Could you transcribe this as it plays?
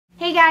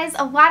Hey guys,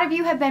 a lot of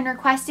you have been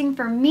requesting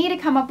for me to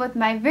come up with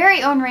my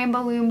very own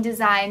rainbow loom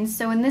designs,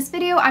 so in this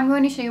video I'm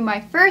going to show you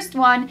my first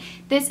one.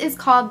 This is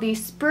called the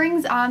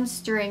Springs on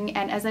String,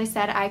 and as I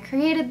said, I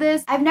created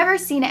this. I've never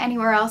seen it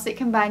anywhere else. It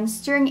combines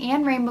string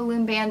and rainbow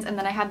loom bands, and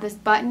then I have this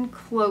button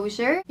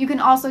closure. You can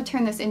also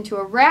turn this into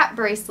a wrap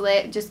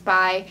bracelet just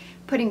by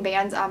putting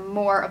bands on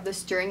more of the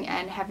string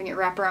and having it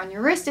wrap around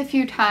your wrist a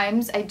few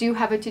times. I do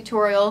have a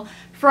tutorial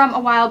from a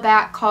while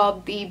back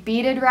called the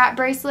beaded wrap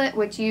bracelet,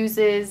 which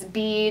uses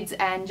beads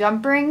and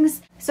jump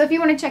rings. So if you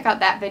want to check out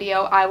that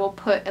video, I will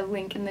put a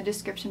link in the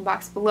description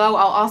box below.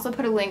 I'll also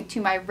put a link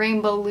to my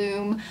Rainbow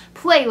Loom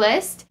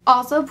playlist.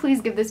 Also,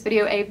 please give this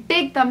video a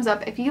big thumbs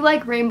up if you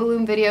like Rainbow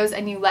Loom videos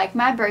and you like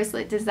my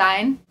bracelet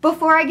design.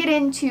 Before I get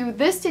into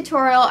this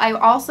tutorial, I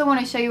also want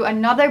to show you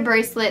another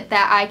bracelet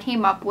that I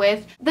came up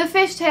with. The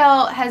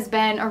fishtail has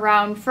been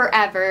around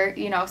forever,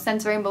 you know,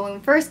 since Rainbow Loom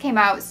first came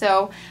out,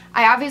 so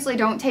I obviously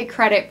don't take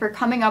credit for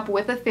coming up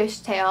with a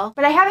fishtail,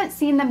 but I haven't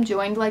seen them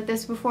joined like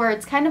this before.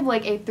 It's kind of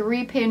like a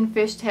 3-pin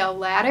fishtail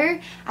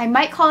ladder. I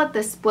might call it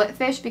the split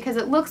fish because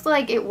it looks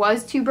like it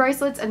was 2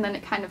 bracelets and then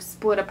it kind of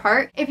split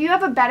apart. If you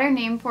have a better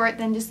name for it,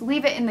 then just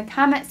leave it in the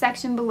comment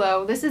section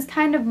below. This is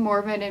kind of more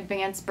of an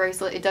advanced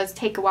bracelet. It does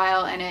take a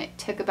while and it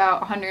took about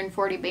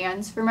 140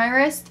 bands for my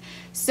wrist.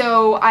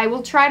 So I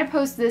will try to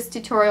post this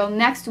tutorial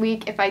next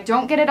week. If I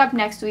don't get it up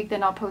next week,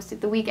 then I'll post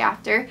it the week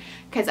after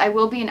because I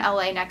will be in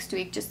LA next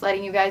week, just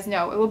letting you guys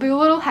know. It will be a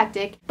little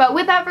hectic, but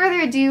without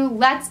further ado,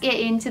 let's get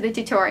into the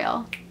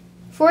tutorial.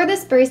 For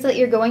this bracelet,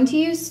 you're going to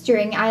use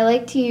string. I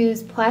like to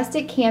use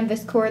plastic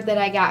canvas cord that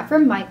I got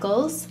from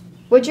Michaels.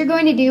 What you're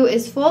going to do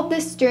is fold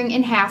this string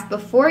in half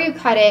before you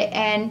cut it,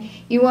 and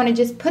you want to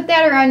just put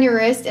that around your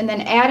wrist and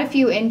then add a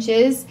few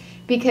inches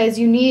because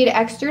you need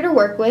extra to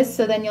work with.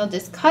 So then you'll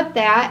just cut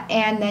that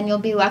and then you'll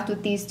be left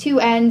with these 2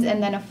 ends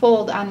and then a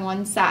fold on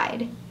one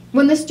side.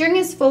 When the string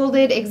is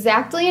folded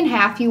exactly in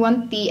half, you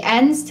want the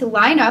ends to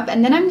line up,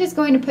 and then I'm just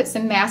going to put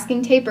some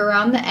masking tape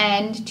around the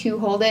end to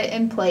hold it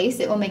in place.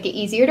 It will make it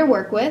easier to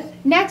work with.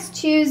 Next,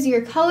 choose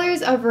your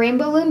colors of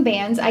rainbow loom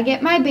bands. I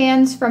get my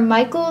bands from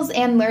Michaels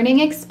and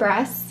Learning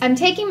Express. I'm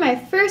taking my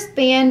first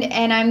band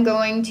and I'm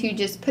going to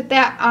just put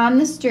that on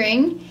the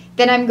string.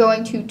 Then I'm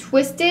going to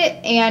twist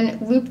it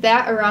and loop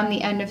that around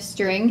the end of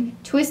string,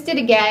 twist it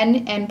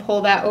again and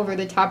pull that over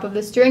the top of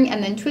the string,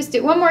 and then twist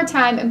it one more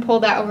time and pull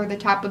that over the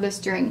top of the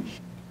string.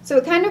 So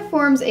it kind of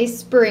forms a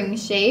spring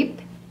shape.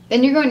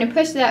 Then you're going to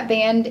push that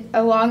band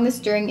along the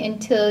string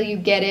until you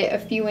get it a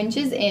few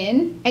inches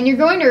in, and you're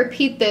going to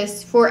repeat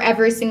this for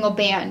every single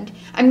band.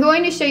 I'm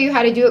going to show you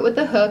how to do it with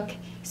the hook.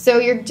 So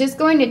you're just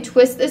going to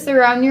twist this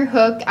around your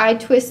hook. I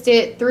twist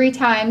it 3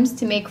 times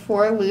to make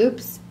 4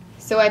 loops.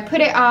 So I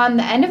put it on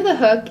the end of the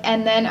hook,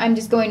 and then I'm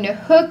just going to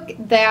hook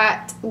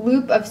that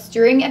loop of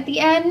string at the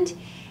end,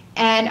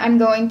 and I'm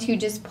going to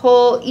just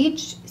pull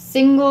each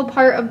single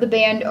part of the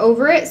band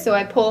over it. So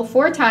I pull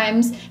 4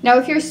 times. Now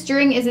if your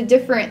string is a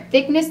different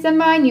thickness than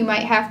mine, you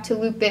might have to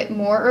loop it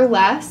more or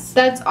less.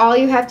 That's all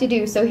you have to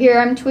do. So here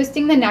I'm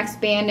twisting the next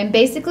band, and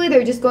basically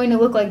they're just going to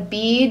look like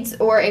beads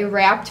or a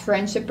wrapped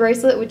friendship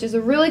bracelet, which is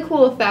a really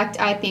cool effect,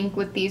 I think,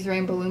 with these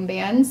rainbow loom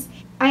bands.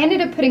 I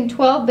ended up putting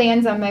 12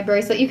 bands on my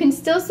bracelet. You can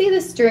still see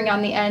the string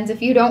on the ends.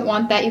 If you don't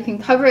want that, you can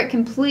cover it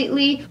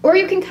completely, or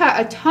you can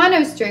cut a ton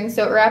of string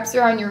so it wraps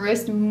around your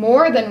wrist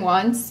more than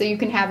once, so you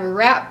can have a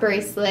wrap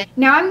bracelet.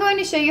 Now I'm going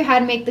to show you how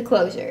to make the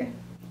closure.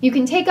 You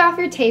can take off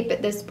your tape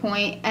at this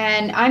point,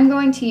 and I'm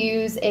going to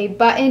use a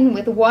button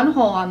with 1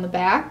 hole on the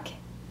back.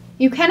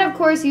 You can of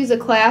course use a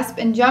clasp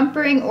and jump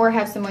ring or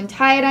have someone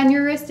tie it on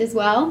your wrist as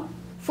well.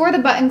 For the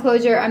button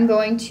closure, I'm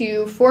going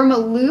to form a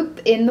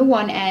loop in the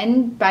one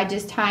end by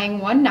just tying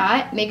 1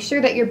 knot. Make sure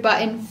that your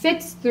button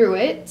fits through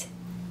it.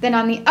 Then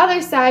on the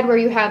other side, where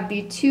you have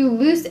the 2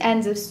 loose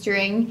ends of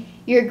string,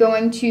 you're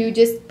going to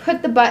just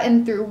put the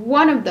button through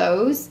one of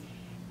those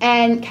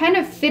and kind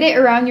of fit it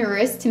around your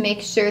wrist to make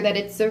sure that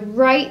it's the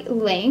right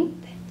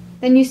length.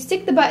 Then you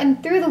stick the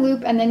button through the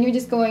loop, and then you're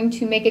just going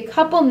to make a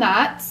couple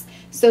knots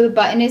so the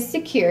button is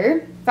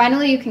secure.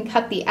 Finally, you can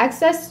cut the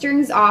excess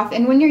strings off,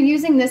 and when you're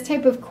using this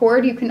type of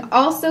cord, you can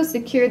also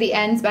secure the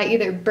ends by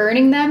either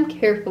burning them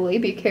carefully,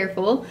 be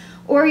careful,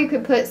 or you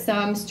could put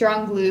some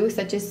strong glue,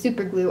 such as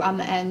super glue, on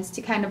the ends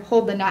to kind of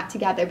hold the knot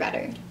together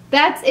better.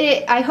 That's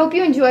it. I hope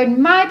you enjoyed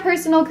my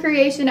personal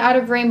creation out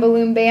of rainbow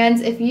loom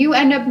bands. If you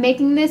end up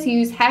making this,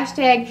 use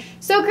hashtag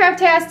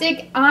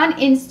SoCraftastic on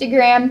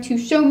Instagram to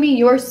show me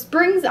your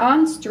Springs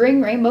on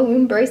String rainbow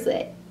loom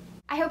bracelet.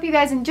 I hope you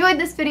guys enjoyed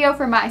this video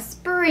for my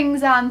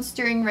Springs on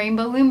String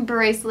rainbow loom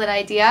bracelet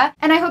idea,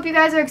 and I hope you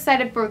guys are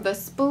excited for the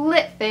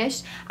split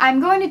fish.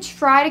 I'm going to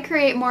try to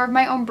create more of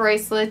my own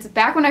bracelets.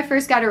 Back when I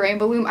first got a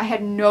rainbow loom, I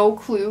had no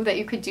clue that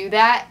you could do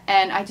that,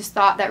 and I just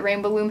thought that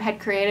rainbow loom had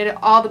created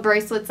all the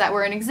bracelets that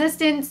were in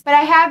existence. But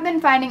I have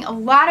been finding a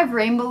lot of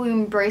rainbow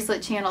loom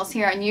bracelet channels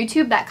here on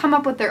YouTube that come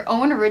up with their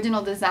own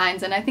original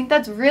designs, and I think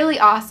that's really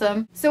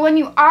awesome. So when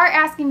you are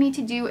asking me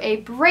to do a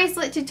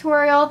bracelet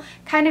tutorial,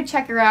 kind of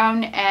check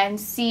around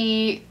and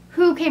see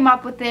who came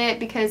up with it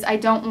because I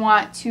don't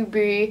want to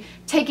be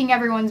taking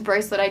everyone's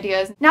bracelet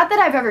ideas. Not that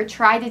I've ever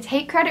tried to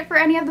take credit for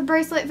any of the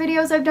bracelet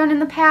videos I've done in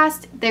the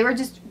past. They were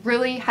just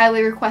really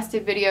highly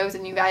requested videos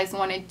and you guys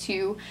wanted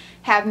to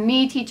have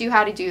me teach you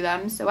how to do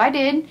them, so I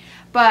did.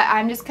 But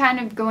I'm just kind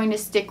of going to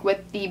stick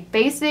with the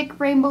basic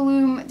Rainbow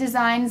Loom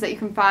designs that you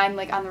can find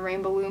like on the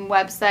Rainbow Loom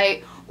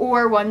website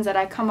or ones that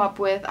I come up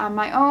with on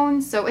my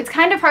own. So it's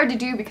kind of hard to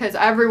do because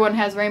everyone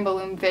has Rainbow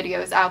Loom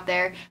videos out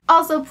there.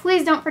 Also,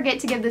 please don't forget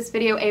to give this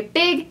video a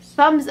big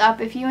thumbs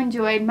up if you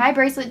enjoyed my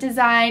bracelet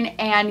design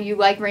and you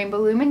like Rainbow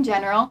Loom in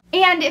general.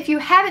 And if you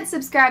haven't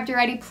subscribed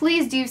already,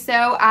 please do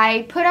so.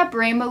 I put up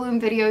Rainbow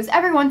Loom videos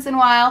every once in a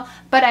while,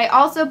 but I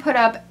also put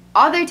up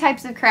other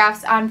types of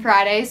crafts on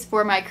Fridays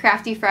for my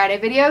Crafty Friday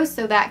videos,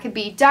 so that could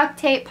be duct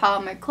tape,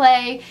 polymer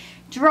clay,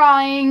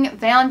 drawing,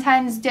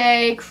 Valentine's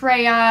Day,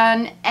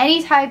 crayon,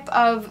 any type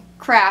of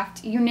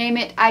craft, you name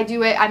it, I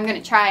do it. I'm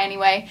gonna try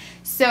anyway.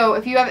 So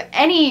if you have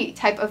any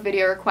type of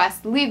video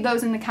requests, leave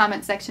those in the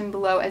comment section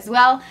below as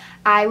well.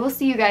 I will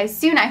see you guys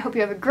soon. I hope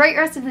you have a great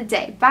rest of the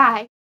day. Bye!